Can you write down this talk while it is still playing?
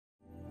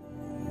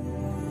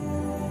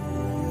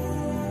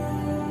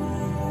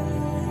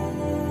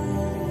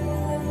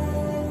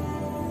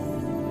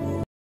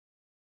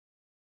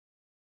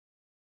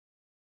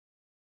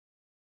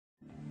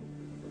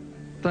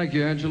Thank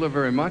you, Angela,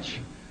 very much.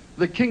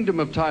 The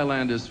Kingdom of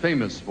Thailand is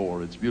famous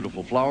for its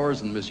beautiful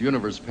flowers, and Miss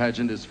Universe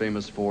pageant is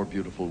famous for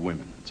beautiful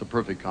women. It's a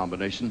perfect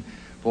combination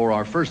for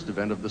our first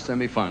event of the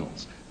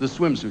semifinals, the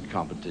swimsuit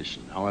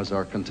competition. Now, as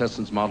our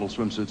contestants model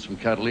swimsuits from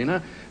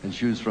Catalina and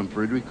shoes from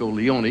Federico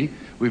Leone,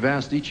 we've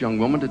asked each young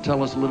woman to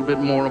tell us a little bit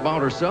more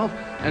about herself,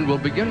 and we'll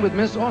begin with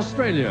Miss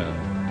Australia.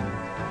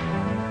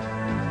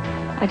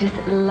 I just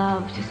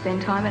love to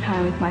spend time at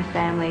home with my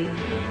family,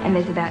 and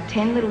there's about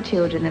 10 little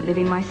children that live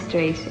in my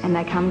street, and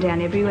they come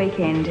down every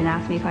weekend and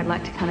ask me if I'd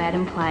like to come out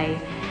and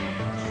play.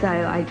 So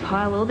I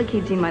pile all the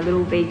kids in my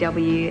little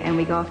VW and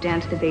we go off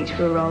down to the beach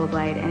for a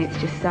rollerblade, and it's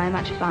just so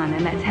much fun,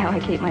 and that's how I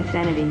keep my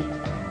sanity.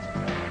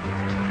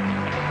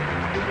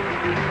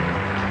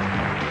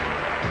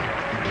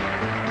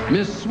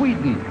 Miss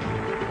Sweden.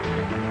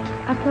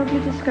 I probably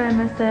describe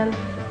myself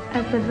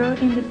as a very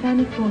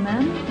independent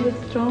woman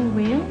with strong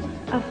will.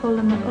 I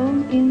follow my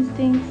own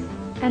instincts,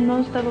 and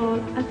most of all,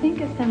 I think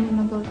I stand with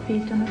my both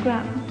feet on the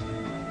ground.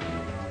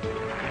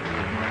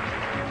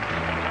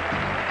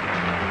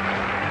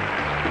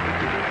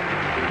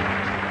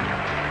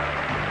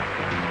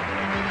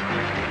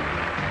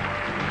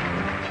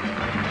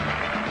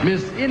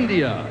 Miss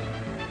India.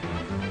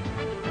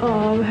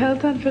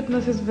 Health and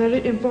fitness is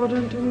very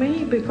important to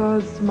me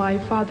because my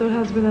father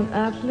has been an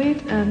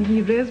athlete and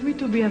he raised me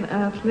to be an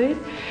athlete,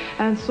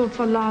 and so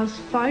for last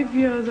 5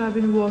 years I've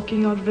been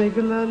working out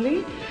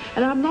regularly,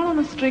 and I'm not on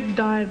a strict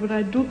diet, but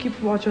I do keep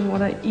watch on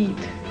what I eat.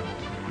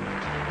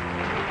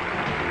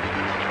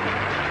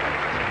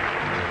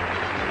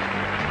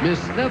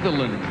 Miss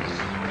Netherlands.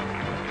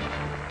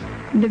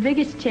 The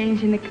biggest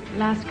change in the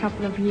last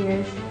couple of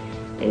years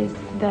is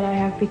that I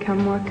have become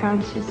more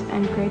conscious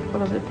and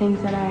grateful of the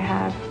things that I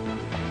have.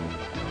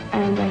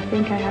 And I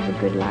think I have a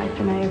good life,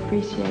 and I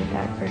appreciate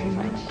that very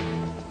much.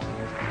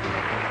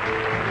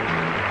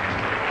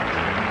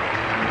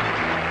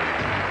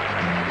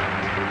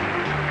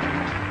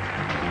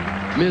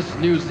 Miss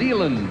New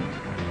Zealand.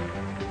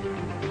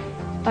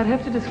 I'd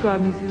have to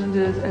describe New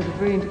Zealanders as a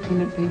very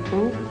independent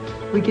people.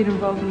 We get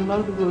involved in a lot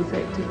of the world's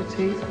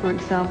activities. For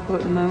example,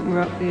 at the moment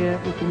we're up there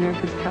with the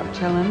America's Cup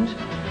Challenge,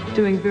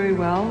 doing very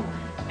well.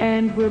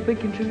 And we're a big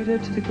contributor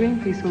to the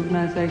Greenpeace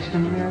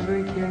organisation. We are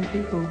very caring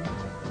people.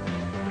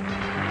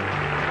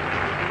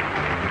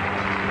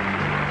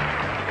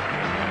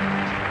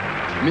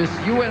 Miss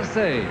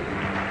USA.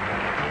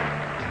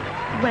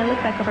 When I look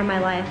back over my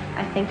life,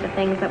 I think the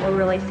things that will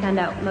really stand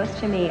out most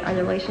to me are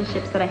the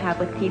relationships that I have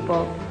with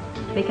people.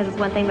 Because it's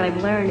one thing that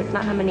I've learned, it's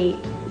not how many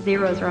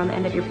zeros are on the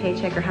end of your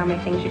paycheck or how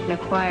many things you can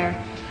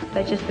acquire,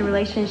 but just the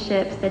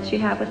relationships that you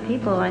have with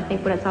people. And I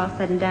think when it's all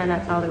said and done,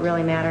 that's all that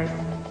really matters.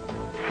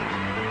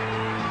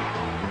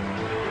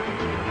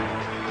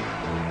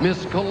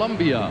 Miss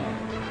Colombia.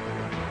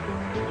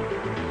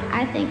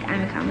 I think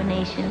I'm a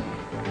combination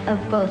of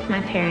both my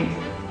parents,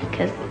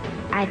 because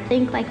I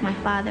think like my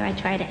father. I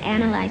try to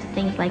analyze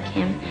things like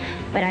him,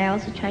 but I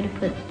also try to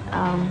put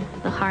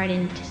the heart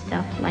into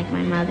stuff like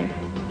my mother.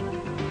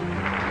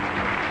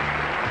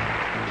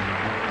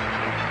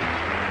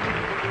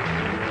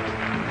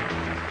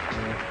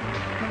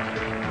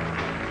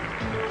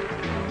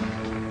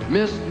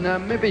 Miss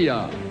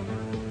Namibia.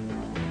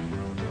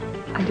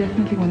 I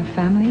definitely want a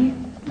family.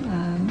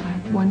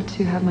 I want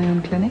to have my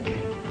own clinic,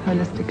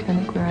 holistic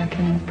clinic, where I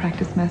can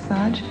practice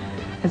massage,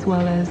 as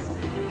well as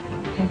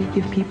maybe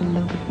give people a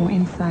little bit more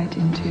insight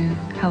into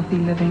healthy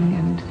living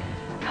and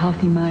a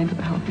healthy mind with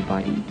a healthy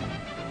body.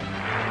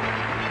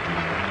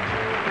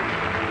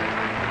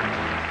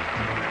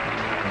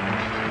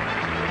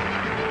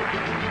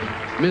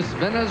 Miss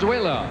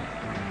Venezuela.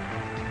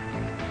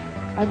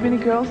 I've been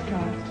a Girl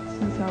Scout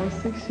since I was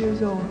 6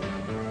 years old.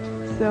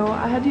 So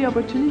I had the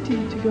opportunity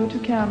to go to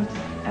camps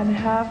and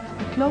have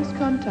a close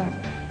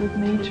contact with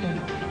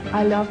nature.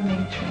 I love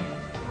nature,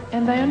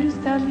 and I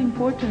understand the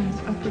importance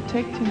of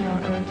protecting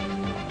our earth.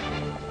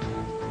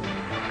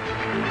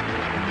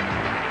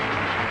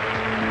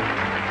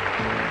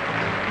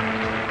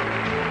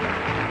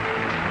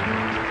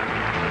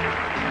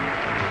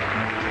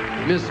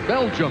 Miss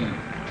Belgium.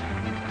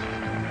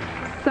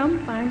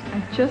 Sometimes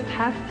I just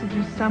have to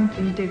do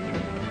something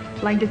different.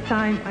 Like the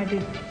time I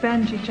did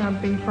bungee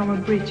jumping from a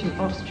bridge in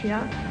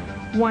Austria.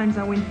 Once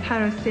I went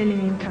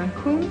parasailing in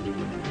Cancun.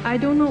 I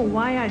don't know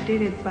why I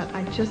did it, but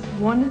I just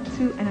wanted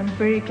to, and I'm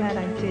very glad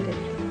I did it.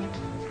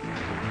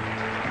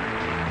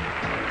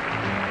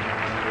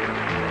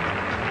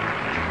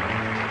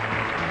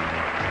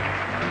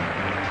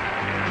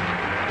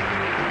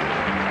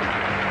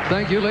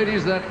 Thank you,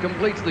 ladies. That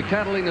completes the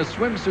Catalina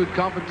swimsuit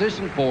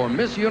competition for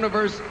Miss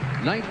Universe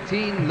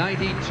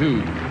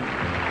 1992.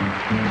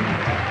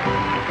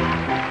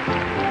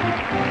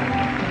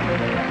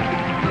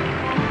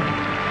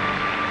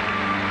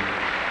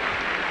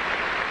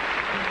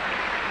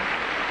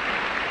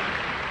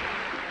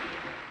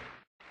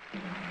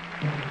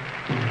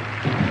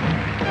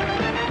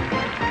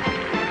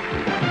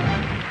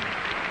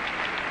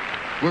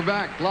 We're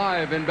back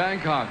live in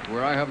Bangkok,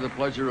 where I have the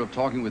pleasure of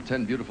talking with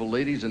 10 beautiful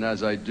ladies, and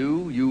as I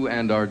do, you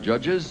and our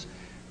judges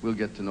we'll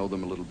get to know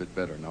them a little bit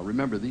better. Now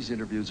remember, these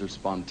interviews are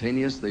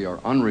spontaneous, they are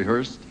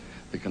unrehearsed.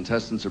 The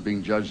contestants are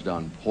being judged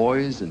on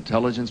poise,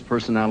 intelligence,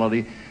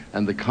 personality,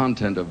 and the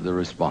content of their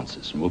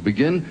responses. And we'll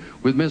begin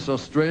with Miss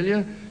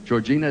Australia,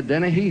 Georgina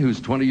Dennehy, who's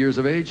 20 years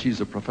of age.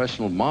 She's a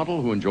professional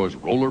model who enjoys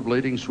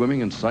rollerblading,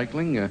 swimming, and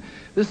cycling.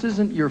 This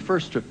isn't your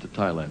first trip to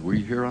Thailand. Were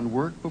you here on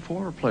work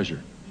before or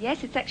pleasure?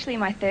 Yes, it's actually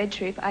my third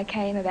trip. I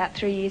came about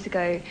 3 years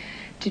ago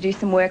to do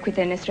some work with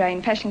an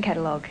Australian fashion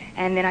catalogue.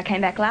 And then I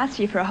came back last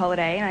year for a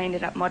holiday and I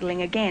ended up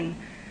modelling again.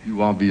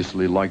 You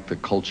obviously like the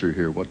culture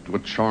here.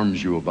 What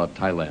charms you about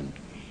Thailand?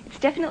 It's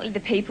definitely the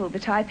people, the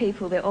Thai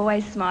people. They're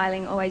always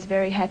smiling, always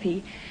very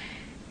happy.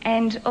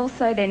 And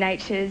also their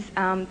natures.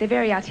 They're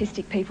very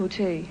artistic people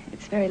too.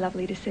 It's very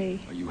lovely to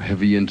see. Are you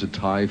heavy into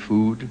Thai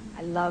food?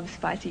 I love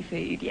spicy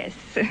food, yes.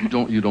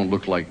 You don't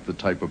look like the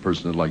type of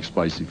person that likes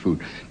spicy food.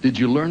 Did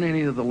you learn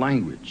any of the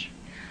language?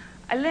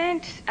 I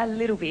learnt a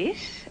little bit.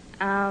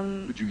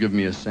 Could you give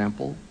me a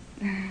sample?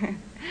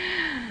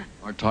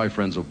 Our Thai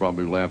friends will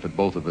probably laugh at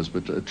both of us,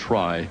 but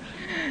try.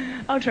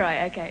 I'll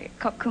try, okay.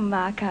 Kop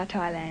Kumaka,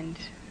 Thailand.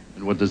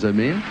 And what does that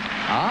mean?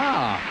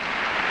 Ah,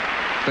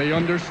 they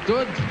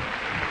understood.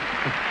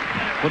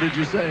 What did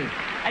you say?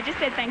 I just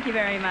said thank you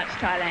very much,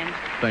 Thailand.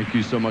 Thank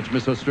you so much.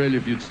 Miss Australia,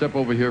 if you'd step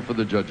over here for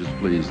the judges,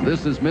 please.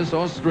 This is Miss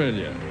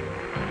Australia.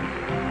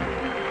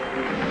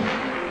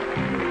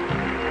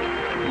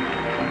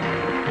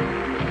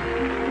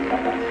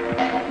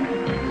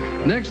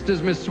 Next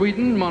is Miss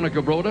Sweden,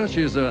 Monica Broda.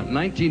 She is a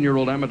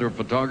 19-year-old amateur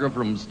photographer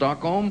from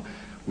Stockholm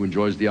who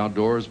enjoys the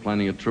outdoors,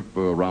 planning a trip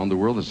around the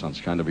world. That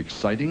sounds kind of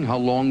exciting. How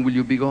long will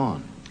you be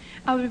gone?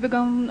 I will be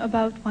gone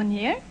about 1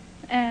 year,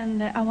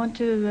 and I want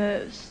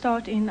to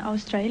start in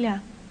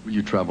Australia. Will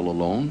you travel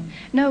alone?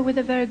 No, with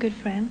a very good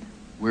friend.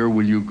 Where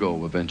will you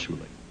go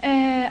eventually?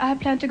 I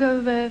plan to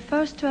go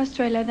first to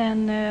Australia,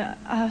 then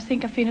I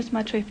think I finished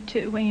my trip to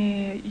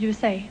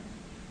USA.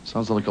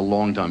 Sounds like a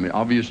long time.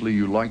 Obviously,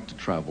 you like to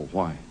travel.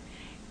 Why?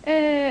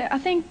 I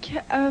think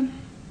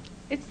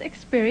it's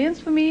experience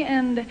for me,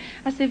 and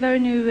I see very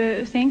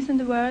new things in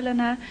the world,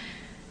 and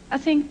I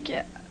think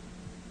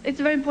it's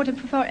very important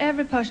for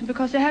every person,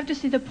 because you have to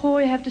see the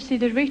poor, you have to see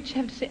the rich, you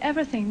have to see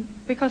everything,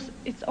 because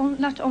it's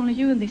not only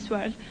you in this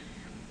world.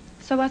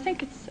 So I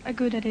think it's a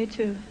good idea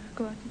to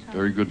go out and travel.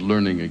 Very good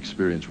learning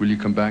experience. Will you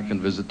come back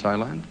and visit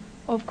Thailand?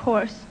 Of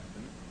course.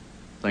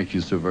 Thank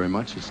you so very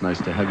much. It's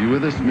nice to have you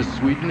with us. Miss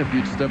Sweden, if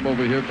you'd step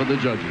over here for the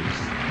judges.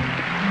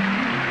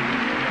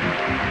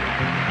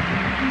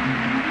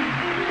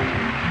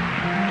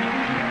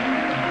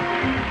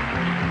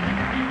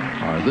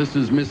 This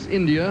is Miss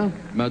India,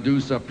 Madhu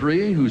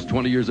Sapri, who's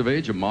 20 years of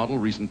age, a model,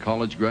 recent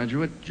college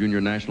graduate, junior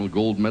national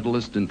gold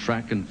medalist in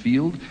track and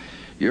field.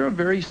 You're a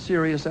very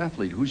serious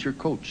athlete. Who's your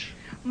coach?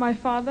 My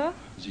father.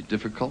 Is he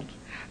difficult?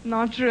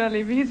 Not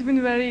really. He's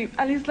been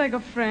at least like a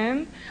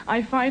friend.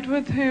 I fight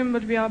with him,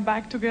 but we are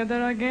back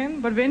together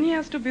again. But when he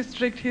has to be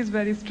strict, he's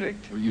very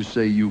strict. You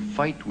say you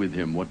fight with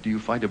him. What do you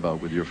fight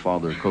about with your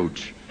father,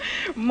 coach?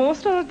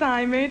 Most of the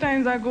time, many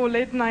times I go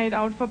late night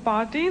out for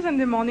parties, and in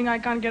the morning I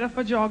can't get up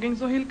for jogging,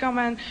 so he'll come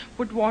and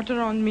put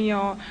water on me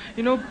or,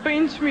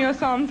 pinch me or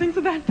something,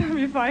 so that time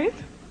we fight.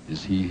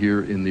 Is he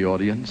here in the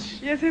audience?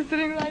 Yes, he's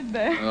sitting right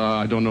there.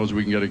 I don't know if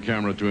we can get a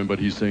camera to him, but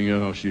he's saying,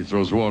 oh, she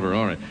throws water.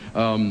 All right.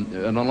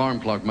 An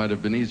alarm clock might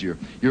have been easier.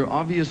 You're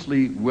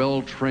obviously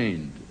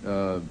well-trained.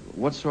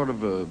 What sort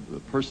of a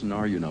person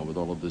are you now with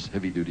all of this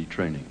heavy-duty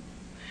training?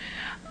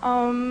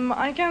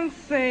 I can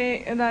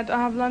say that I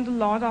have learned a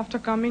lot after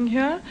coming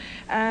here,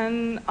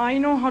 and I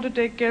know how to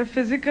take care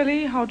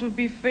physically, how to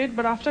be fit,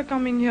 but after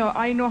coming here,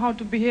 I know how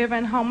to behave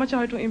and how much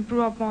I have to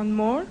improve upon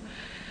more.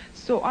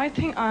 So I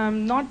think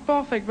I'm not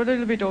perfect, but a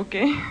little bit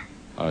okay.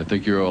 I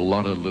think you're a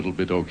little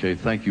bit okay.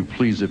 Thank you.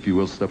 Please, if you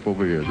will, step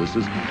over here. This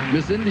is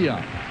Miss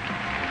India.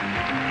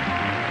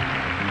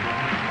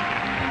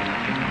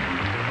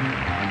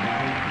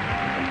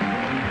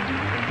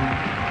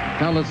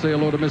 Now let's say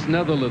hello to Miss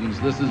Netherlands.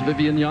 This is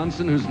Vivian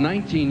Janssen, who's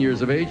 19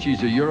 years of age.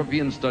 She's a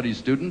European Studies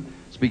student,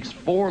 speaks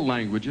 4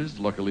 languages,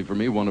 luckily for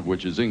me, one of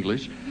which is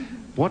English.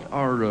 What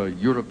are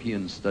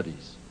European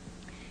Studies?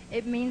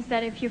 It means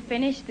that if you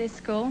finish this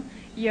school,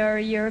 you're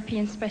a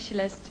European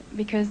specialist,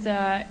 because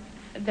there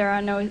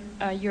are no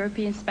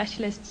European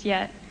specialists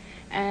yet,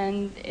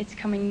 and it's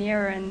coming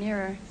nearer and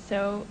nearer.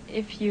 So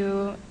if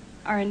you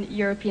are a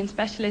European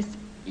specialist,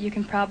 you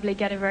can probably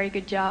get a very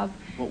good job.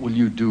 What will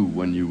you do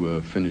when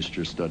you finished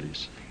your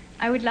studies?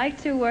 I would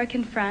like to work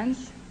in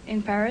France,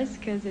 in Paris,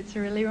 because it's a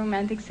really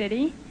romantic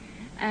city,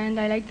 and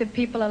I like the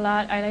people a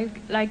lot. I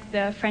like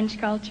the French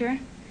culture,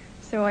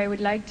 so I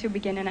would like to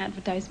begin an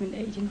advertisement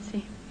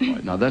agency.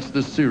 Right, now that's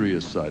the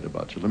serious side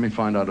about you. Let me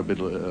find out a bit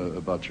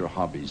about your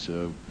hobbies.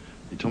 You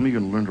told me you're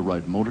going to learn to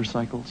ride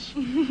motorcycles?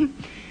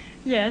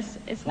 Yes.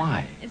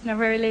 Why? It's not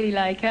very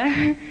ladylike,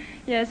 huh?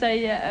 Yes,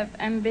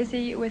 I'm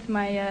busy with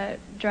my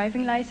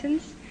driving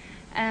license.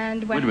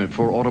 And when... Wait a minute,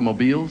 for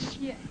automobiles?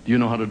 Yeah. Do you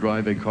know how to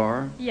drive a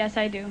car? Yes,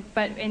 I do.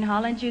 But in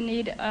Holland, you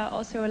need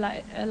also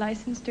a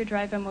license to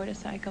drive a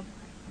motorcycle.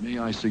 May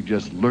I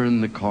suggest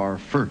learn the car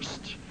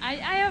first? I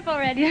have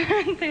already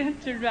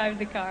learned to drive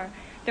the car.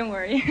 Don't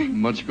worry.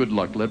 Much good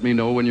luck. Let me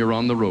know when you're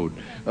on the road.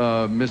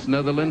 Miss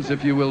Netherlands,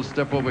 if you will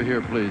step over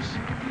here, please.